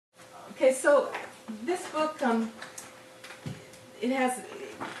Okay, so this book,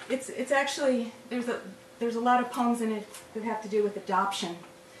 it's actually, there's a lot of poems in it that have to do with adoption,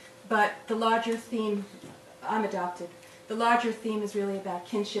 but the larger theme, I'm adopted, the larger theme is really about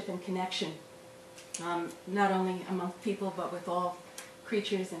kinship and connection, not only among people, but with all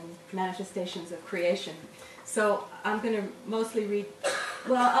creatures and manifestations of creation. So I'm going to mostly read,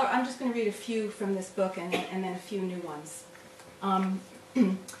 well, I'm just going to read a few from this book and then a few new ones.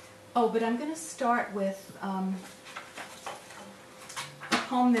 Oh, but I'm going to start with a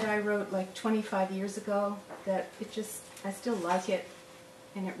poem that I wrote like 25 years ago that I still like it,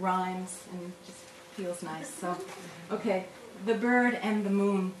 and it rhymes and just feels nice. So, okay, The Bird and the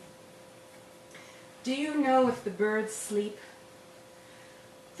Moon. Do you know if the birds sleep?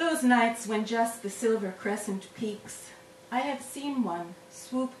 Those nights when just the silver crescent peaks, I have seen one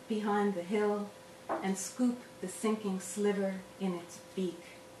swoop behind the hill and scoop the sinking sliver in its beak.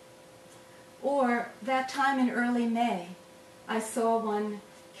 Or that time in early May, I saw one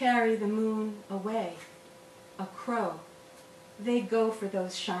carry the moon away, a crow. They go for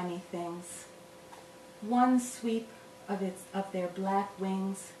those shiny things. One sweep of their black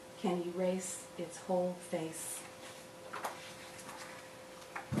wings can erase its whole face.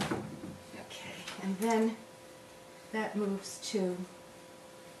 Okay, and then that moves to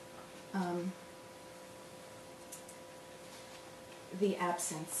the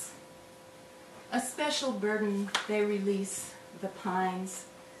absence. A special burden they release, the pines,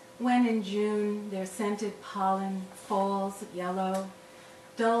 when in June their scented pollen falls yellow,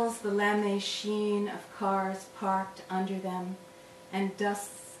 dulls the lame sheen of cars parked under them, and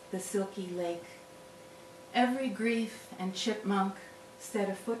dusts the silky lake. Every grief and chipmunk set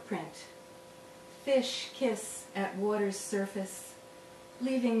a footprint. Fish kiss at water's surface,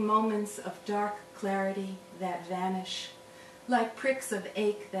 leaving moments of dark clarity that vanish, like pricks of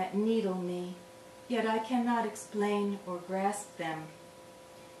ache that needle me, yet I cannot explain or grasp them.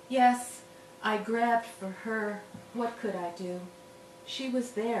 Yes, I grabbed for her. What could I do? She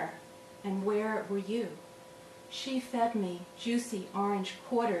was there, and where were you? She fed me juicy orange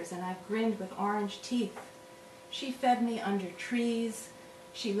quarters, and I grinned with orange teeth. She fed me under trees.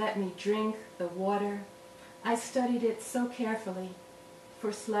 She let me drink the water. I studied it so carefully,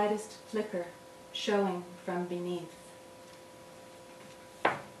 for slightest flicker showing from beneath.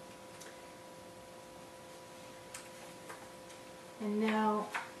 And now,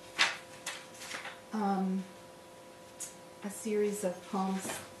 a series of poems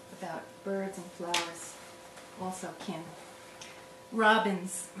about birds and flowers, also kin.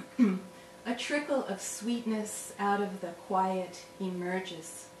 Robins. A trickle of sweetness out of the quiet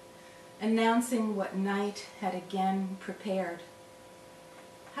emerges, announcing what night had again prepared.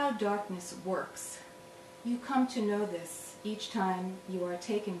 How darkness works. You come to know this each time you are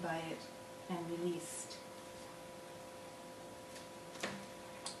taken by it and released.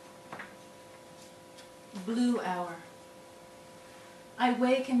 Blue hour. I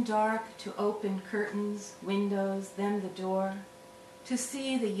wake in dark to open curtains, windows, then the door, to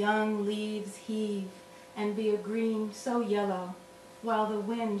see the young leaves heave and be a green so yellow, while the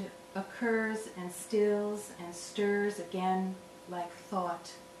wind occurs and stills and stirs again like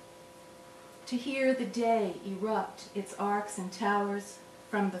thought. To hear the day erupt its arcs and towers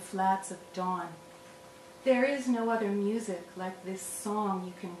from the flats of dawn. There is no other music like this song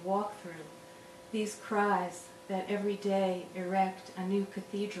you can walk through, these cries that every day erect a new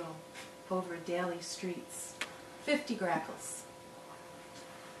cathedral over daily streets. 50 grackles.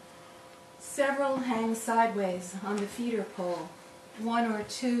 Several hang sideways on the feeder pole. One or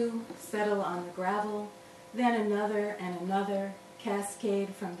two settle on the gravel, then another and another cascade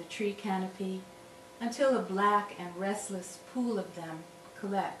from the tree canopy until a black and restless pool of them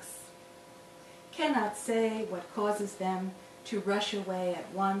collects. Cannot say what causes them to rush away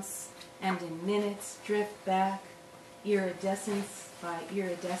at once and in minutes drift back, iridescence by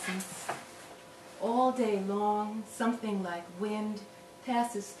iridescence. All day long, something like wind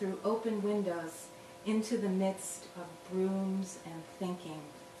passes through open windows into the midst of brooms and thinking.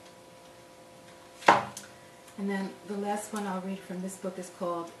 And then the last one I'll read from this book is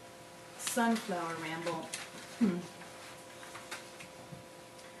called Sunflower Ramble.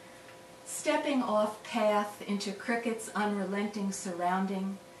 Stepping off path into cricket's unrelenting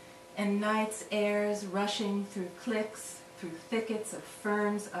surrounding, and night's airs rushing through clicks, through thickets of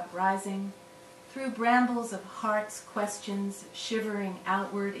ferns uprising, through brambles of heart's questions shivering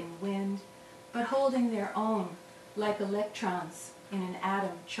outward in wind, but holding their own like electrons in an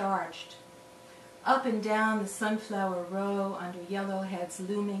atom charged. Up and down the sunflower row under yellowheads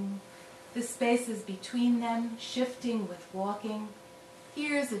looming, the spaces between them shifting with walking,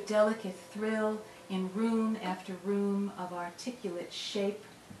 Here's a delicate thrill in room after room of articulate shape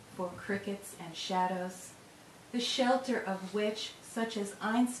for crickets and shadows, the shelter of which, such as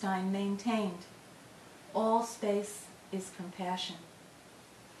Einstein maintained, all space is compassion.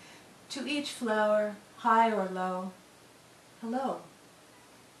 To each flower, high or low, hello.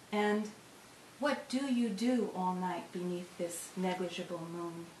 And what do you do all night beneath this negligible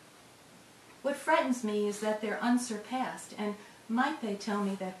moon? What frightens me is that they're unsurpassed, and might they tell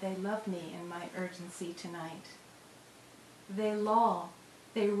me that they love me in my urgency tonight? They loll,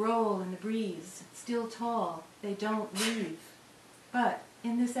 they roll in the breeze, still tall, they don't leave. But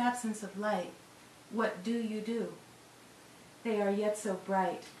in this absence of light, what do you do? They are yet so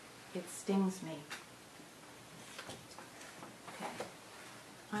bright, it stings me. Okay,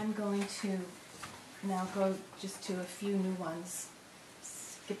 I'm going to now go just to a few new ones,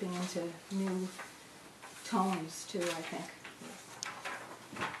 skipping into new tones too, I think.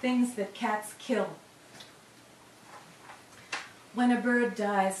 Things that cats kill. When a bird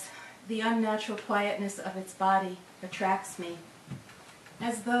dies, the unnatural quietness of its body attracts me,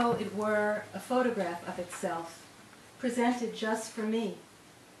 as though it were a photograph of itself, presented just for me,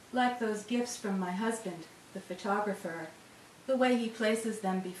 like those gifts from my husband, the photographer, the way he places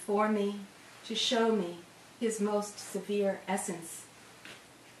them before me to show me his most severe essence.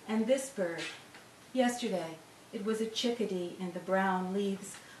 And this bird, yesterday, it was a chickadee in the brown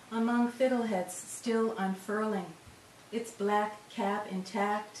leaves among fiddleheads still unfurling, its black cap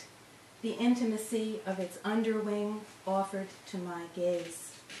intact, the intimacy of its underwing offered to my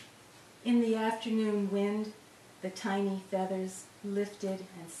gaze. In the afternoon wind, the tiny feathers lifted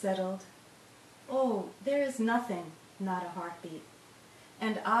and settled. Oh, there is nothing, not a heartbeat.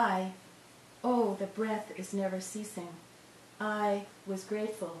 And oh, the breath is never ceasing. I was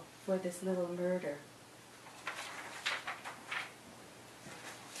grateful for this little murder.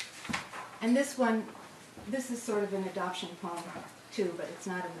 And this one, this is sort of an adoption poem too, but it's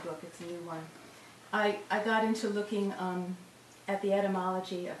not in the book, it's a new one. I got into looking at the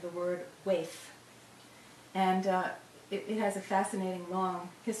etymology of the word waif. And it has a fascinating long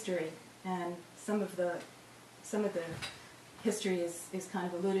history, and some of the history is kind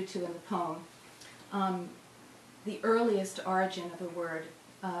of alluded to in the poem. The earliest origin of the word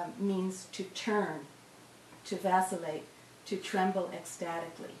means to turn, to vacillate, to tremble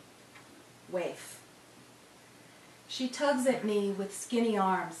ecstatically. Waif. She tugs at me with skinny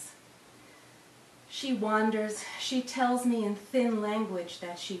arms. She wanders, she tells me in thin language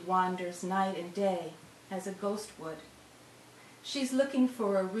that she wanders night and day as a ghost would. She's looking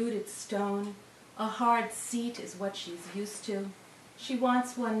for a rooted stone, a hard seat is what she's used to. She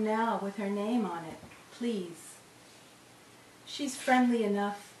wants one now with her name on it, please. She's friendly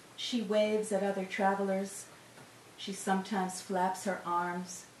enough, she waves at other travelers. She sometimes flaps her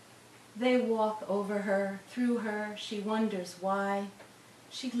arms. They walk over her, through her, she wonders why.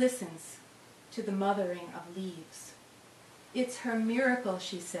 She listens to the mothering of leaves. It's her miracle,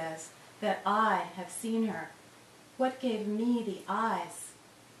 she says, that I have seen her. What gave me the eyes?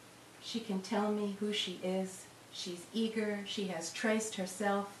 She can tell me who she is. She's eager, she has traced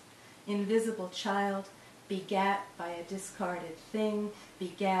herself, invisible child, begat by a discarded thing,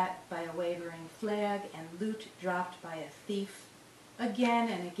 begat by a wavering flag, and loot dropped by a thief. Again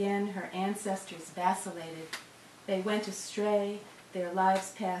and again her ancestors vacillated. They went astray, their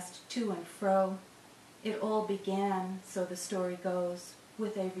lives passed to and fro. It all began, so the story goes,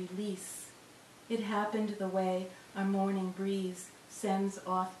 with a release. It happened the way a morning breeze sends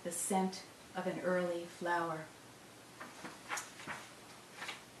off the scent of an early flower. Let's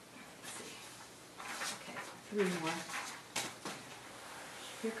see. Okay, 3 more.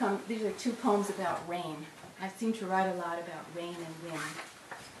 Here come, these are 2 poems about rain. I seem to write a lot about rain and wind.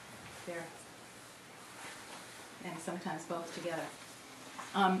 And sometimes both together.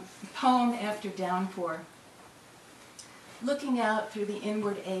 Poem after downpour. Looking out through the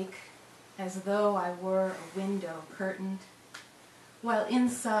inward ache as though I were a window curtained, while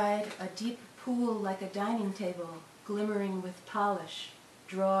inside a deep pool like a dining table glimmering with polish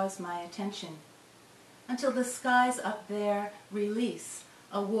draws my attention, until the skies up there release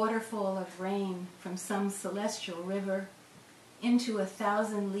a waterfall of rain from some celestial river into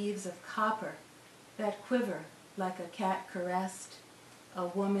 1,000 leaves of copper that quiver like a cat caressed, a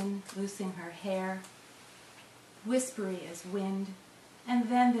woman loosing her hair, whispery as wind, and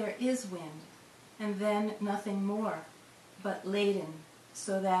then there is wind, and then nothing more, but laden,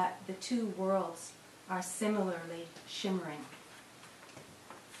 so that the 2 worlds are similarly shimmering.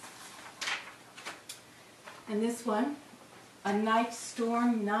 And this one, a night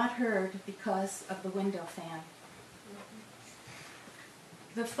storm not heard because of the window fan.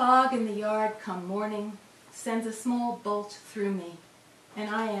 The fog in the yard come morning sends a small bolt through me, and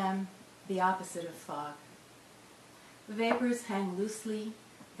I am the opposite of fog. Vapors hang loosely,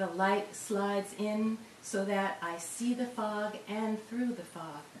 the light slides in so that I see the fog and through the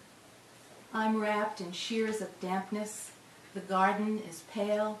fog. I'm wrapped in shears of dampness, the garden is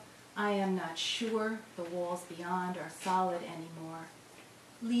pale, I am not sure the walls beyond are solid anymore.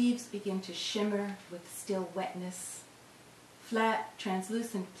 Leaves begin to shimmer with still wetness. Flat,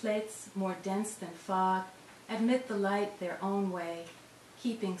 translucent plates, more dense than fog, admit the light their own way,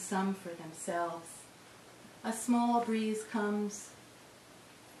 keeping some for themselves. A small breeze comes,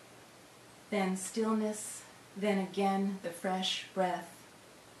 then stillness, then again the fresh breath.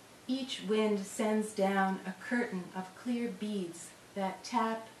 Each wind sends down a curtain of clear beads that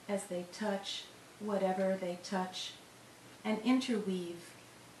tap as they touch whatever they touch, and interweave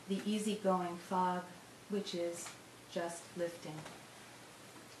the easygoing fog, which is just lifting.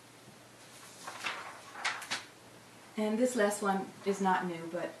 And this last one is not new,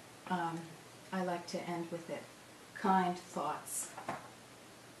 but I like to end with it. Kind thoughts.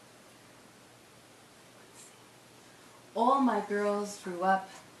 All my girls grew up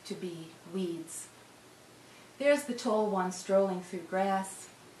to be weeds. There's the tall one strolling through grass.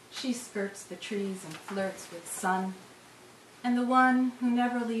 She skirts the trees and flirts with sun. And the one who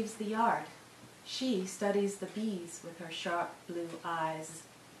never leaves the yard. She studies the bees with her sharp blue eyes.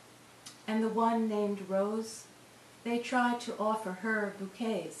 And the one named Rose, they try to offer her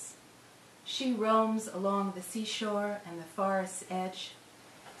bouquets. She roams along the seashore and the forest's edge,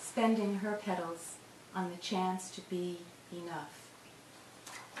 spending her petals on the chance to be enough.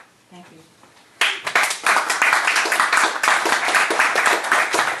 Thank you.